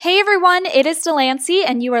everyone, it is Delancey,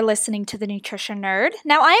 and you are listening to The Nutrition Nerd.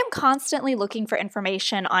 Now, I am constantly looking for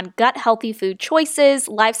information on gut-healthy food choices,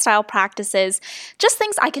 lifestyle practices, just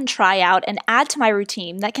things I can try out and add to my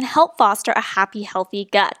routine that can help foster a happy, healthy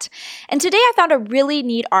gut. And today I found a really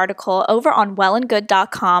neat article over on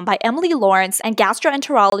wellandgood.com by Emily Lawrence and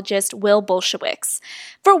gastroenterologist Will Bulsiewicz.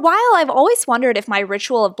 For a while, I've always wondered if my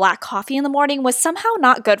ritual of black coffee in the morning was somehow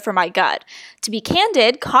not good for my gut. To be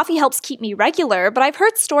candid, coffee helps keep me regular, but I've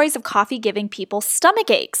heard stories of coffee giving people stomach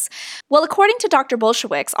aches. Well, according to Dr.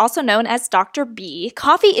 Bulsiewicz, also known as Dr. B,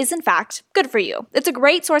 coffee is in fact good for you. It's a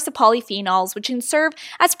great source of polyphenols, which can serve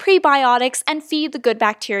as prebiotics and feed the good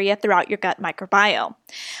bacteria throughout your gut microbiome.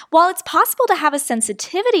 While it's possible to have a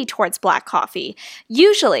sensitivity towards black coffee,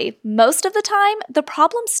 usually, most of the time, the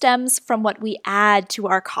problem stems from what we add to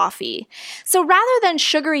our coffee. So rather than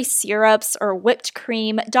sugary syrups or whipped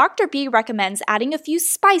cream, Dr. B recommends adding a few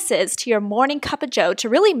spices to your morning cup of joe to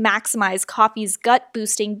really maximize coffee's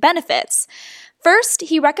gut-boosting benefits. First,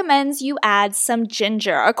 he recommends you add some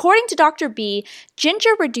ginger. According to Dr. B, ginger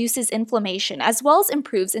reduces inflammation as well as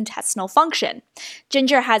improves intestinal function.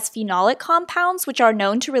 Ginger has phenolic compounds which are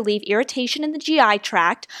known to relieve irritation in the GI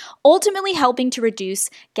tract, ultimately helping to reduce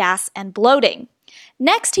gas and bloating.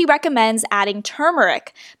 Next, he recommends adding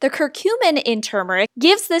turmeric. The curcumin in turmeric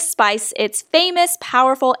gives this spice its famous,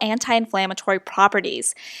 powerful anti-inflammatory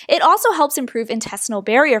properties. It also helps improve intestinal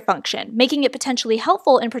barrier function, making it potentially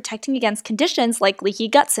helpful in protecting against conditions like leaky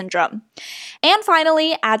gut syndrome. And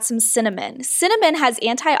finally, add some cinnamon. Cinnamon has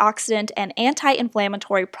antioxidant and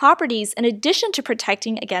anti-inflammatory properties in addition to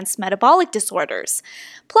protecting against metabolic disorders.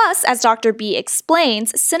 Plus, as Dr. B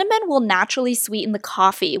explains, cinnamon will naturally sweeten the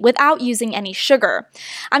coffee without using any sugar.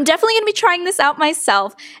 I'm definitely going to be trying this out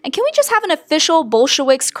myself. And can we just have an official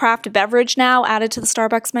Bulsiewicz craft beverage now added to the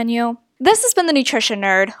Starbucks menu? This has been The Nutrition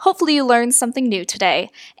Nerd. Hopefully you learned something new today,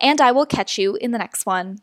 and I will catch you in the next one.